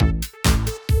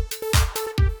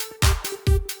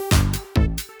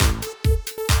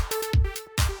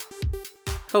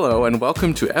Hello, and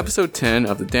welcome to episode 10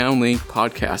 of the Downlink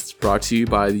podcast, brought to you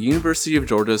by the University of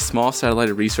Georgia's Small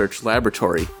Satellite Research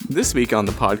Laboratory. This week on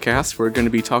the podcast, we're going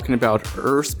to be talking about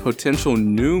Earth's potential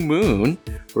new moon.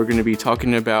 We're going to be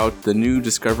talking about the new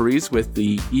discoveries with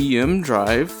the EM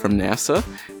drive from NASA,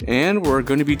 and we're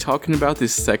going to be talking about the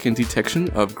second detection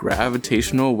of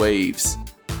gravitational waves.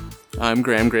 I'm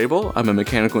Graham Grable. I'm a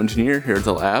mechanical engineer here at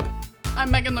the lab. I'm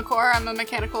Megan LaCour. I'm a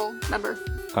mechanical member.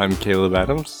 I'm Caleb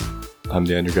Adams. I'm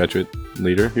the undergraduate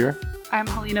leader here. I'm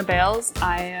Helena Bales.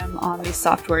 I am on the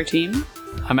software team.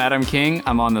 I'm Adam King.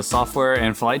 I'm on the software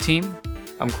and flight team.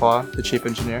 I'm Kwa, the chief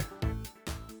engineer.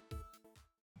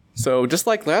 So just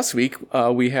like last week,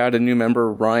 we had a new member,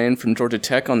 Ryan from Georgia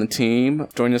Tech, on the team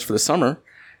join us for the summer.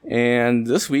 And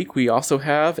this week, we also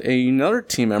have another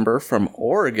team member from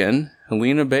Oregon,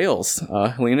 Helena Bales.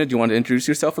 Helena, do you want to introduce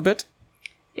yourself a bit?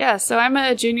 Yeah, so I'm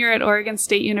a junior at Oregon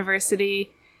State University,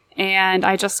 and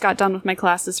I just got done with my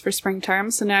classes for spring term,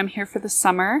 so now I'm here for the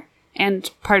summer and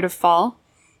part of fall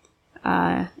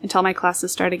until my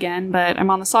classes start again. But I'm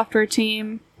on the software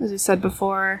team, as we said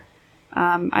before.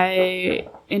 I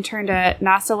interned at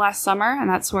NASA last summer, and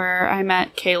that's where I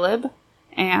met Caleb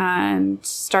and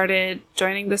started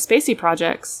joining the Spacey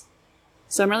projects.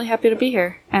 So I'm really happy to be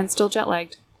here and still jet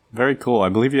lagged. Very cool. I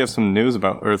believe you have some news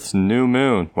about Earth's new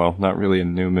moon. Well, not really a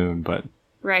new moon, but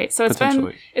right. So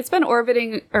it's been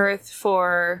orbiting Earth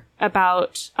for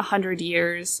about 100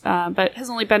 years, but has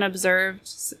only been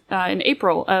observed in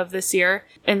April of this year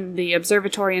in the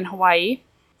observatory in Hawaii.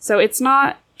 So it's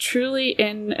not truly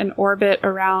in an orbit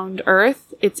around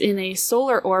Earth. It's in a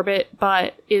solar orbit,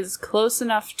 but is close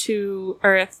enough to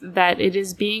Earth that it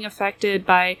is being affected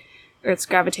by Earth's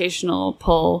gravitational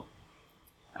pull.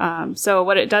 So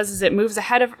what it does is it moves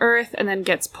ahead of Earth and then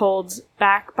gets pulled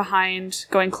back behind,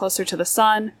 going closer to the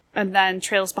sun, and then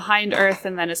trails behind Earth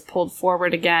and then is pulled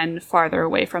forward again, farther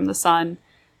away from the sun.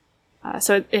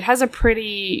 So it has a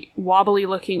pretty wobbly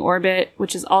looking orbit,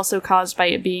 which is also caused by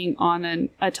it being on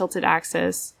a tilted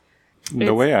axis.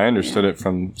 The way I understood it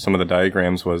from some of the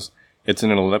diagrams was it's in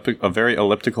a very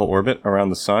elliptical orbit around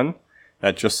the sun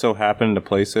that just so happened to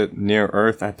place it near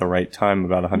Earth at the right time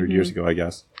about 100 years ago, I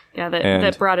guess. Yeah,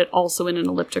 that brought it also in an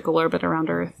elliptical orbit around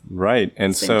Earth. Right,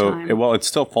 and so, it's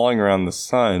still falling around the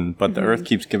sun, but the Earth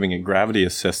keeps giving it gravity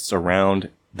assists around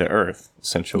the Earth,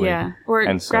 essentially. Yeah, or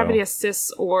gravity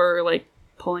assists or, like,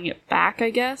 pulling it back, I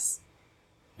guess.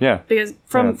 Yeah. Because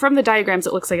from the diagrams,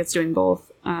 it looks like it's doing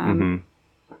both.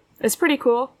 It's pretty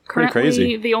cool. Currently,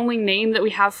 crazy. The only name that we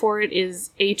have for it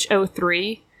is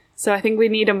HO3, so I think we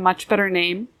need a much better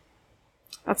name.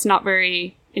 That's not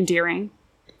very endearing.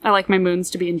 I like my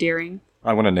moons to be endearing.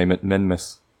 I want to name it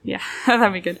Menmis. Yeah,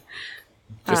 that'd be good.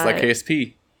 Just like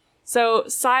KSP. So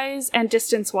size and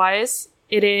distance-wise,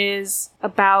 it is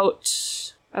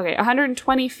about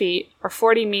 120 feet or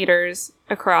 40 meters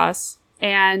across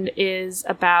and is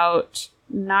about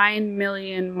 9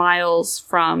 million miles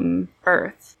from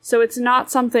Earth. So it's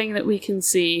not something that we can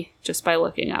see just by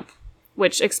looking up,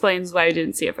 which explains why we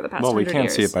didn't see it for the past 100 years. Well, we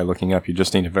can't see it by looking up. You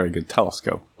just need a very good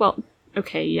telescope. Well,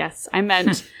 okay, yes. I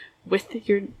meant with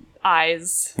your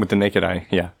eyes. With the naked eye,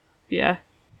 yeah. Yeah.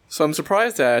 So I'm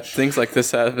surprised that things like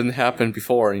this haven't happened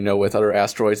before, with other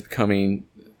asteroids becoming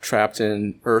trapped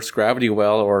in Earth's gravity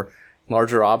well or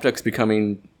larger objects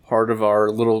becoming part of our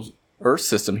little Earth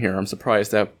system here. I'm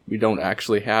surprised that we don't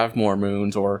actually have more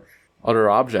moons or other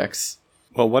objects.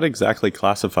 Well, what exactly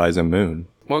classifies a moon?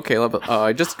 Well, Caleb,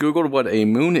 I just Googled what a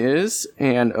moon is,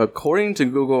 and according to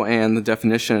Google and the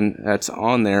definition that's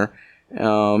on there,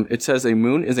 it says a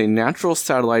moon is a natural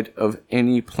satellite of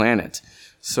any planet.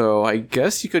 So I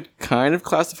guess you could kind of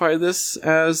classify this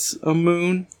as a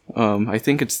moon. I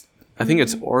think its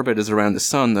orbit is around the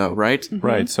sun, though, right? Mm-hmm.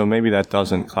 Right, so maybe that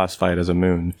doesn't classify it as a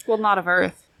moon. Well, not of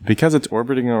Earth. Because it's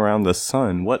orbiting around the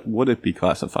sun, what would it be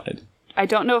classified? I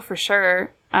don't know for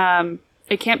sure.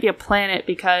 It can't be a planet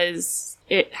because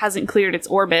it hasn't cleared its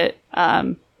orbit,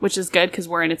 which is good because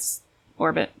we're in its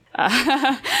orbit.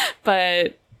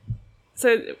 But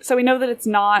so we know that it's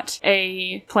not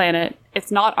a planet.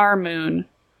 It's not our moon.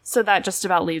 So that just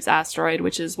about leaves asteroid,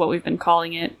 which is what we've been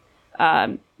calling it,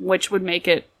 which would make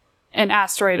it an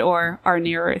asteroid or our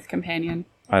near-Earth companion.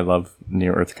 I love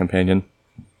near-Earth companion.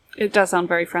 It does sound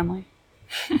very friendly.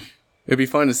 It'd be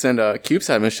fun to send a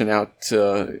CubeSat mission out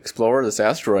to explore this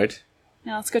asteroid.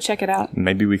 Yeah, let's go check it out.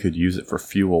 Maybe we could use it for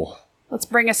fuel. Let's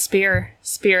bring a spear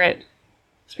the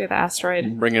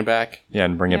asteroid. Bring it back. Yeah,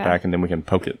 and bring it back, and then we can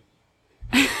poke it.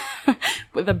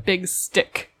 With a big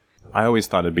stick. I always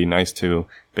thought it'd be nice to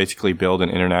basically build an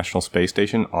international space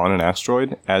station on an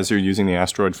asteroid as you're using the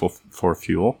asteroid for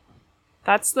fuel.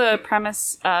 That's the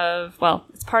premise of, well,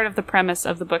 it's part of the premise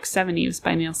of the book Seven Eves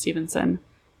by Neil Stephenson,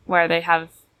 where they have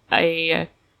a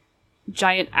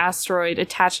giant asteroid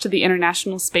attached to the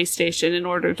International Space Station in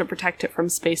order to protect it from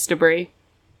space debris.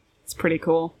 It's pretty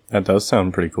cool. That does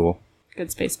sound pretty cool.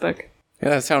 Good space book. Yeah,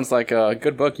 that sounds like a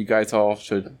good book. You guys all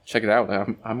should check it out.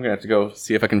 I'm going to have to go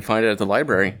see if I can find it at the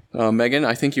library. Megan,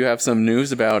 I think you have some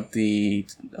news about the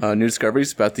new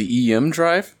discoveries about the EM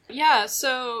drive. Yeah,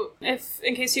 so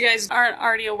in case you guys aren't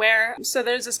already aware, so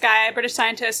there's this guy, a British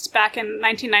scientist back in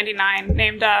 1999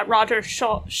 named Roger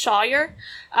Shawyer,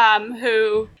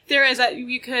 who theorized that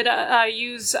you could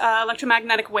use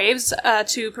electromagnetic waves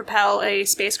to propel a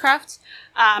spacecraft.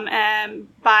 And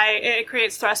it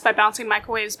creates thrust by bouncing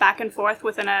microwaves back and forth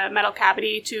within a metal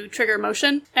cavity to trigger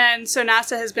motion. And so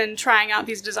NASA has been trying out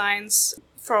these designs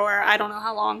for I don't know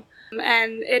how long.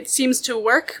 And it seems to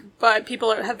work, but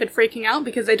people have been freaking out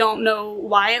because they don't know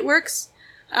why it works.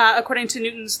 According to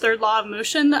Newton's third law of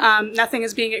motion, nothing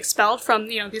is being expelled from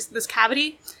this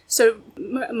cavity, so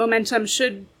momentum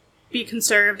should be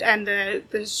conserved and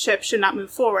the ship should not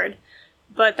move forward.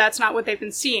 But that's not what they've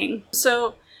been seeing.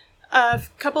 So a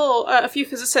few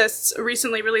physicists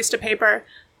recently released a paper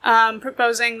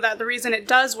proposing that the reason it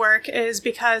does work is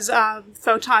because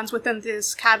photons within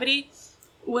this cavity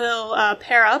will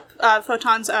pair up.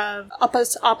 Photons of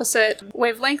opposite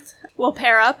wavelength will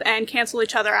pair up and cancel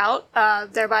each other out,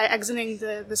 thereby exiting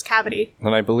this cavity.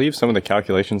 And I believe some of the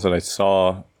calculations that I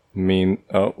saw mean,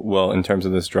 in terms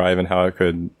of this drive and how it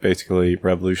could basically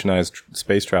revolutionize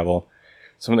space travel,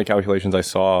 some of the calculations I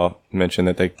saw mentioned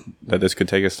that this could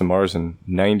take us to Mars in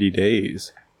 90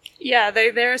 days. Yeah,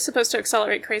 they're supposed to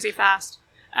accelerate crazy fast.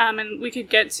 And we could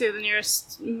get to the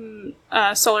nearest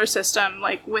solar system,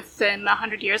 like, within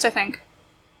 100 years, I think.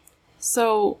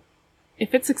 So,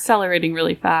 if it's accelerating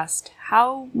really fast,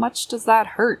 how much does that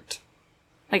hurt?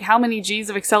 Like, how many G's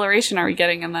of acceleration are we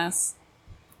getting in this?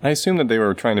 I assume that they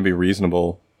were trying to be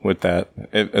reasonable with that,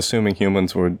 assuming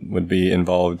humans would be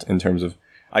involved in terms of...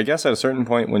 I guess at a certain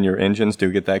point when your engines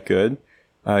do get that good,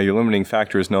 your limiting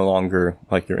factor is no longer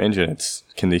like your engine. It's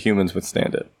can the humans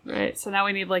withstand it? Right. So now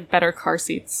we need like better car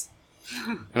seats.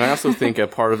 And I also think a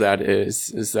part of that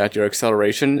is that your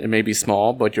acceleration, it may be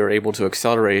small, but you're able to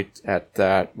accelerate at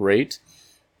that rate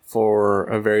for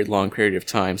a very long period of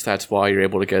time. So that's why you're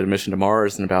able to get a mission to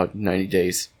Mars in about 90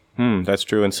 days. That's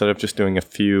true. Instead of just doing a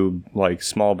few like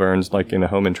small burns, like in a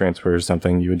Hohmann transfer or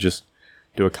something, you would just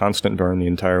do a constant burn the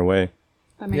entire way.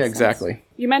 That makes Yeah, sense. exactly.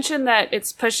 You mentioned that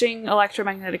it's pushing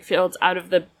electromagnetic fields out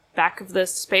of the back of the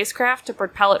spacecraft to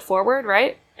propel it forward,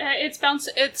 right? It's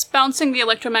bouncing the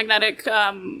electromagnetic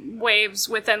waves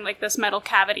within like this metal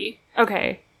cavity.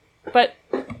 Okay, but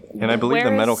And I believe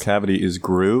the metal cavity is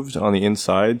grooved on the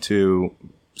inside to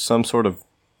some sort of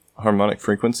harmonic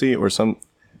frequency or some...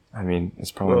 I mean,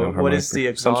 it's probably not harmonic. What is the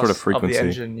exhaust some sort of frequency. of the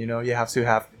engine? You have to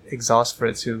have exhaust for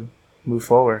it to move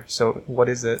forward. So what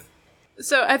is it?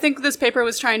 So I think this paper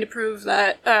was trying to prove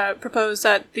that, propose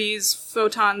that these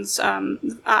photons,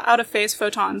 out-of-phase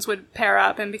photons would pair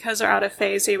up, and because they're out of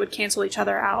phase, they would cancel each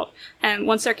other out. And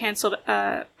once they're canceled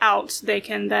out,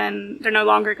 they're no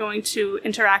longer going to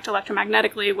interact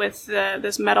electromagnetically with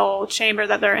this metal chamber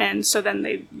that they're in, so then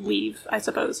they leave, I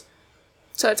suppose.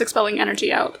 So it's expelling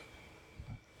energy out.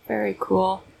 Very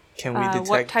cool. Can we detect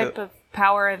what type of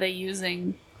power are they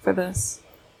using for this?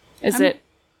 Is it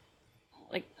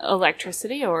like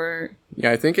electricity or...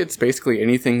 Yeah, I think it's basically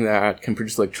anything that can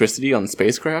produce electricity on the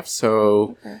spacecraft.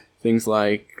 So things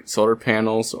like solar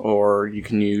panels, or you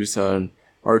can use an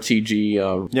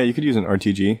RTG. Yeah, you could use an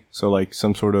RTG. So like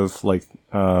some sort of like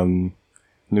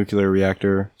nuclear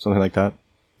reactor, something like that.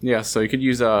 Yeah, so you could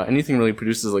use anything really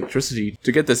produces electricity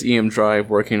to get this EM drive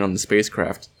working on the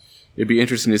spacecraft. It'd be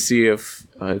interesting to see if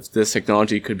this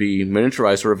technology could be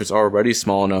miniaturized, or if it's already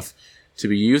small enough to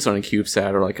be used on a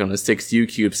CubeSat or like on a 6U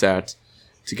CubeSat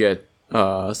to get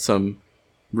some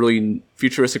really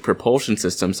futuristic propulsion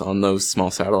systems on those small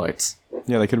satellites.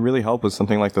 Yeah, they could really help with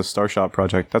something like the Starshot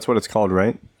project. That's what it's called,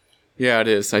 right? Yeah, it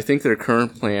is. I think their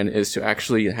current plan is to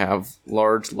actually have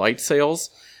large light sails,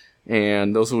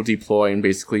 and those will deploy and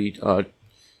basically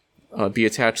be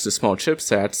attached to small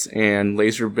chipsats, and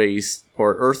laser-based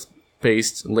or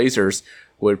Earth-based lasers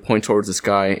would point towards the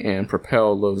sky and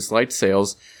propel those light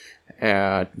sails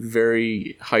at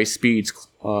very high speeds,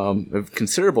 a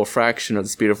considerable fraction of the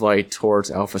speed of light towards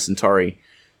Alpha Centauri.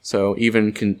 So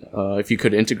even if you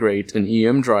could integrate an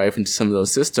EM drive into some of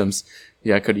those systems,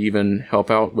 it could even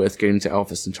help out with getting to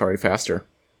Alpha Centauri faster.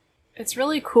 It's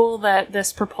really cool that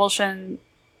this propulsion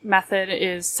method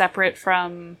is separate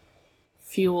from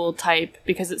fuel type,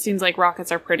 because it seems like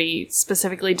rockets are pretty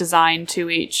specifically designed to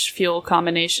each fuel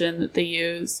combination that they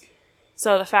use.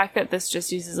 So the fact that this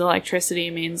just uses electricity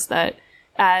means that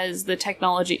as the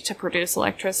technology to produce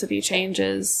electricity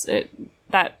changes,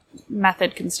 that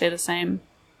method can stay the same.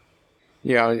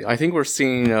 Yeah, I think we're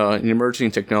seeing an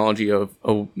emerging technology of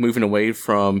moving away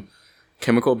from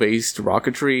chemical-based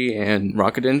rocketry and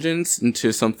rocket engines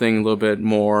into something a little bit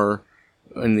more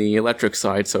on the electric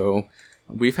side. So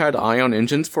we've had ion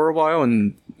engines for a while,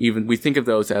 and even we think of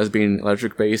those as being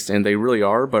electric-based, and they really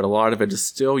are, but a lot of it is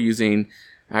still using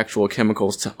actual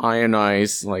chemicals to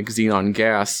ionize, like xenon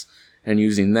gas, and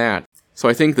using that. So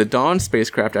I think the Dawn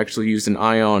spacecraft actually used an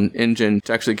ion engine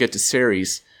to actually get to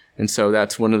Ceres, and so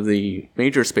that's one of the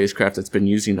major spacecraft that's been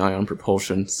using ion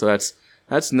propulsion. So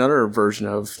that's another version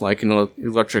of like an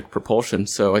electric propulsion.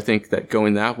 So I think that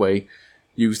going that way,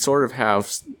 you sort of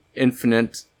have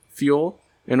infinite fuel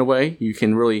in a way. You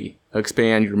can really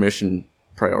expand your mission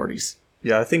priorities.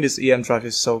 Yeah, I think this EM drive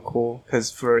is so cool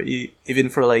because even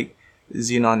for like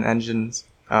xenon engines,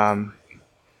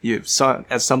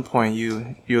 at some point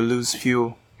you lose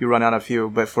fuel, you run out of fuel.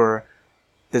 But for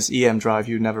this EM drive,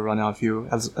 you never run out of fuel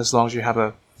as long as you have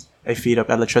a feed of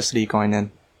electricity going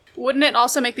in. Wouldn't it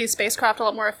also make these spacecraft a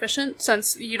lot more efficient,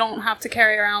 since you don't have to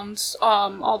carry around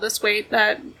all this weight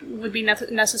that would be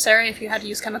necessary if you had to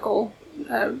use chemical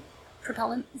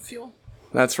propellant fuel?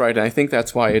 That's right. And I think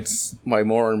that's why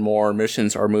more and more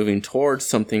missions are moving towards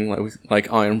something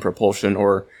like ion propulsion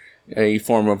or a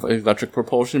form of electric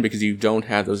propulsion, because you don't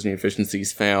have those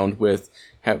inefficiencies found with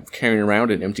carrying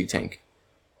around an empty tank.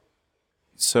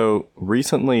 So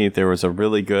recently there was a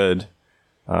really good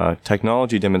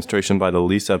technology demonstration by the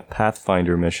LISA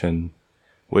Pathfinder mission,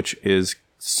 which is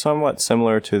somewhat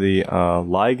similar to the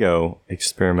LIGO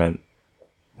experiment.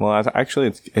 Well,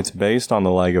 actually, it's based on the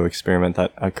LIGO experiment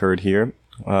that occurred here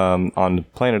on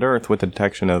planet Earth with the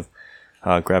detection of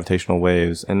gravitational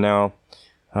waves. And now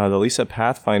the LISA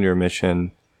Pathfinder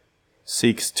mission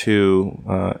seeks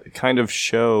to kind of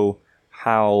show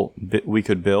how we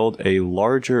could build a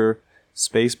larger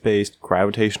space-based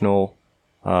gravitational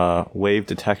wave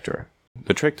detector.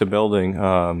 The trick to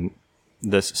building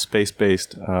this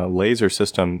space-based laser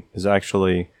system is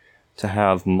actually to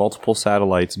have multiple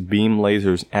satellites beam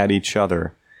lasers at each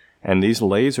other. And these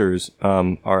lasers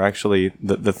are actually,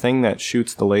 the thing that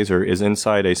shoots the laser is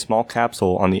inside a small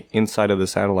capsule on the inside of the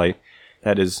satellite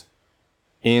that is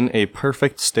in a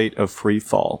perfect state of free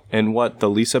fall. And what the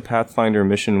LISA Pathfinder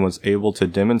mission was able to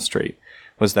demonstrate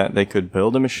was that they could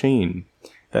build a machine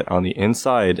that on the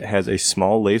inside has a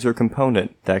small laser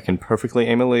component that can perfectly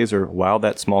aim a laser while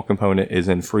that small component is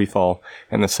in free fall,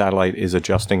 and the satellite is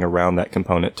adjusting around that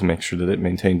component to make sure that it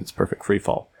maintains its perfect free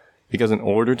fall. Because in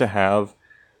order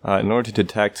to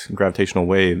detect gravitational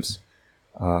waves,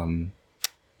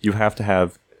 you have to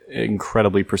have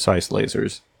incredibly precise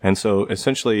lasers. And so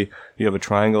essentially you have a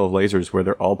triangle of lasers where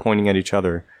they're all pointing at each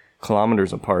other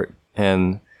kilometers apart,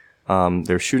 and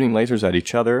they're shooting lasers at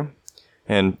each other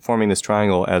and forming this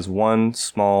triangle as one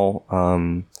small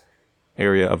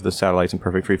area of the satellite's in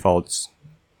perfect free fall. It's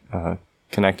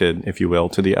connected, if you will,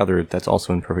 to the other that's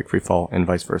also in perfect free fall, and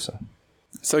vice versa.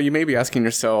 So you may be asking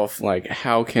yourself, like,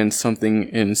 how can something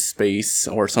in space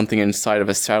or something inside of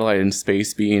a satellite in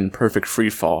space be in perfect free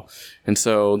fall? And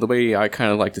so the way I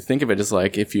kind of like to think of it is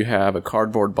like if you have a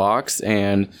cardboard box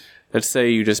and let's say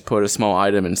you just put a small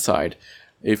item inside.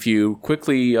 If you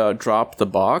quickly drop the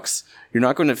box, you're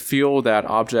not going to feel that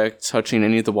object touching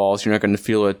any of the walls. You're not going to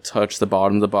feel it touch the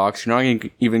bottom of the box. You're not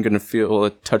even going to feel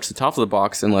it touch the top of the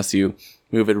box unless you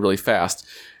move it really fast.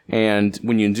 And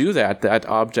when you do that, that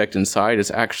object inside is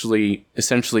actually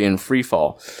essentially in free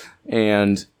fall.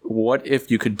 And what if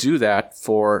you could do that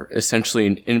for essentially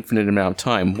an infinite amount of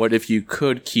time? What if you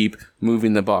could keep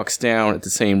moving the box down at the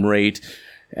same rate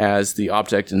as the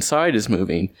object inside is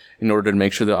moving in order to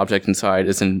make sure the object inside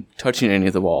isn't touching any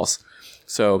of the walls?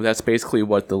 So that's basically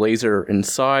what the laser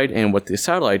inside and what the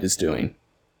satellite is doing.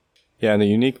 Yeah, and the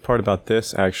unique part about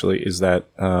this actually is that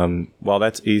while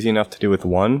that's easy enough to do with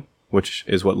one, which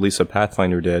is what LISA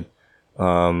Pathfinder did,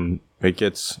 it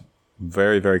gets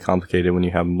very, very complicated when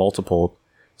you have multiple.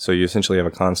 So you essentially have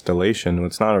a constellation.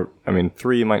 It's not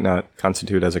three might not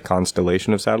constitute as a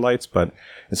constellation of satellites, but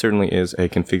it certainly is a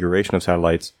configuration of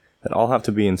satellites that all have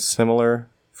to be in similar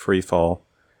free fall.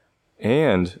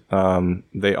 And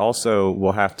they also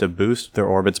will have to boost their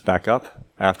orbits back up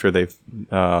after they've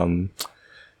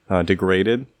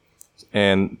degraded.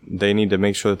 And they need to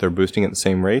make sure that they're boosting at the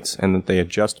same rates and that they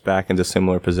adjust back into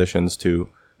similar positions to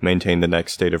maintain the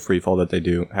next state of free fall that they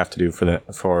have to do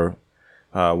for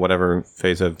whatever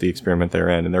phase of the experiment they're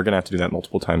in. And they're going to have to do that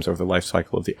multiple times over the life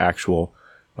cycle of the actual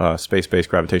space-based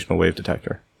gravitational wave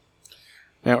detector.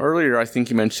 Now, earlier, I think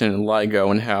you mentioned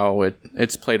LIGO and how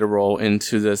it's played a role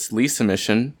into this LISA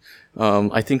mission.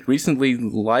 I think recently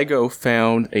LIGO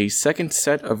found a second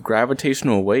set of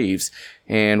gravitational waves,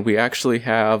 and we actually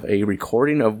have a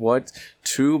recording of what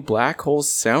two black holes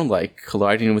sound like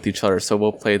colliding with each other, so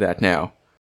we'll play that now.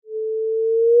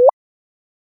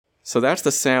 So that's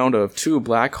the sound of two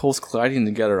black holes colliding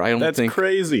together. That's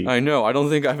crazy. I know. I don't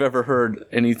think I've ever heard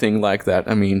anything like that.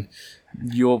 I mean,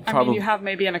 you have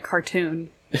maybe in a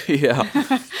cartoon. Yeah.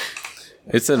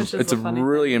 It's a funny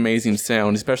really amazing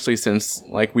sound, especially since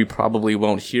we probably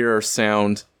won't hear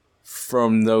sound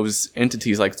from those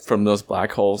entities, from those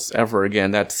black holes ever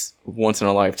again. That's once in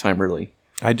a lifetime, really.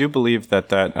 I do believe that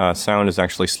sound is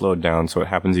actually slowed down, so it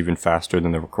happens even faster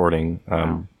than the recording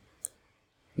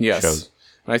yes. shows.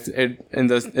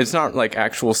 It's not like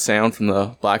actual sound from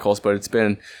the black holes, but it's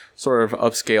been sort of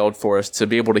upscaled for us to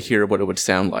be able to hear what it would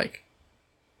sound like.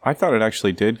 I thought it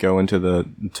actually did go into the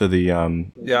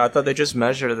Yeah, I thought they just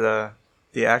measured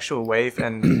the actual wave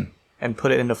and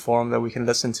put it in the form that we can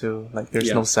listen to.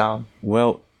 There's no sound.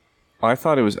 Well, I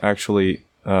thought it was actually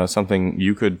something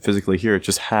you could physically hear. It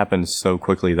just happens so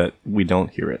quickly that we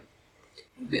don't hear it.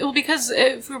 Well, because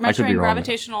if we're measuring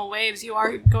gravitational waves, you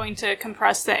are going to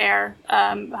compress the air.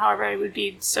 However, it would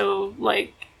be so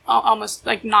almost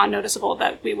non-noticeable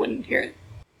that we wouldn't hear it.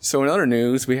 So in other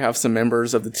news, we have some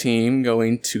members of the team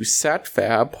going to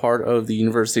SatFab, part of the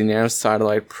University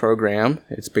Nanosatellite program.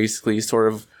 It's basically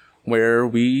sort of where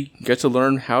we get to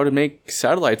learn how to make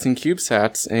satellites and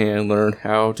CubeSats and learn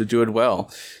how to do it well.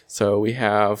 So we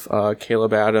have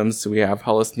Caleb Adams, we have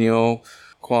Hollis Neal,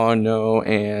 Quan No,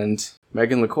 and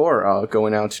Megan LaCour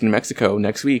going out to New Mexico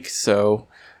next week. So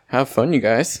have fun, you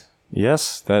guys.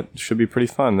 Yes, that should be pretty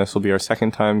fun. This will be our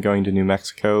second time going to New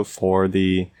Mexico for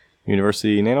the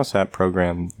University Nanosat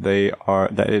program.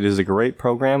 It is a great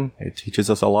program. It teaches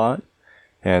us a lot,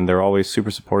 and they're always super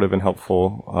supportive and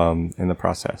helpful in the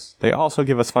process. They also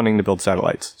give us funding to build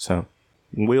satellites, so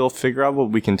we'll figure out what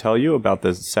we can tell you about the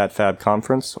SatFab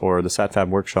conference, or the SatFab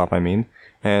workshop,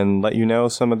 and let you know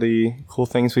some of the cool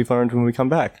things we've learned when we come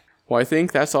back. Well, I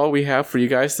think that's all we have for you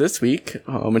guys this week.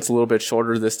 It's a little bit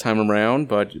shorter this time around,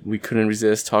 but we couldn't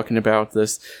resist talking about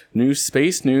this new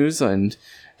space news and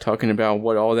talking about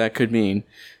what all that could mean.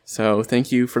 So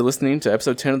thank you for listening to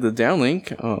episode 10 of the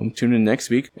Downlink. Tune in next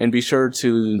week, and be sure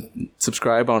to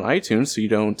subscribe on iTunes so you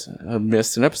don't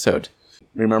miss an episode.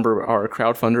 Remember, our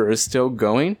crowdfunder is still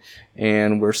going,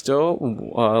 and we're still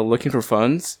looking for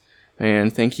funds.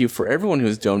 And thank you for everyone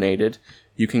who's donated.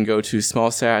 You can go to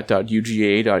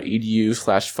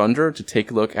smallsat.uga.edu/funder to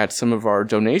take a look at some of our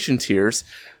donation tiers,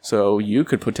 so you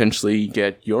could potentially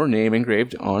get your name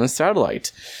engraved on a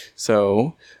satellite.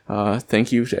 So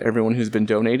thank you to everyone who's been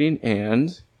donating,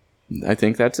 and I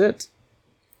think that's it.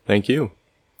 Thank you.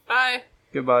 Bye.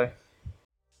 Goodbye.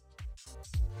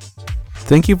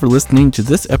 Thank you for listening to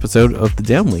this episode of The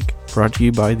Downlink, brought to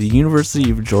you by the University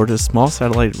of Georgia Small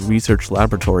Satellite Research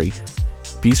Laboratory.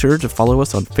 Be sure to follow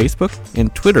us on Facebook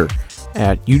and Twitter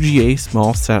at UGA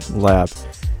Small Sat Lab.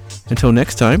 Until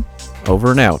next time, over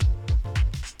and out.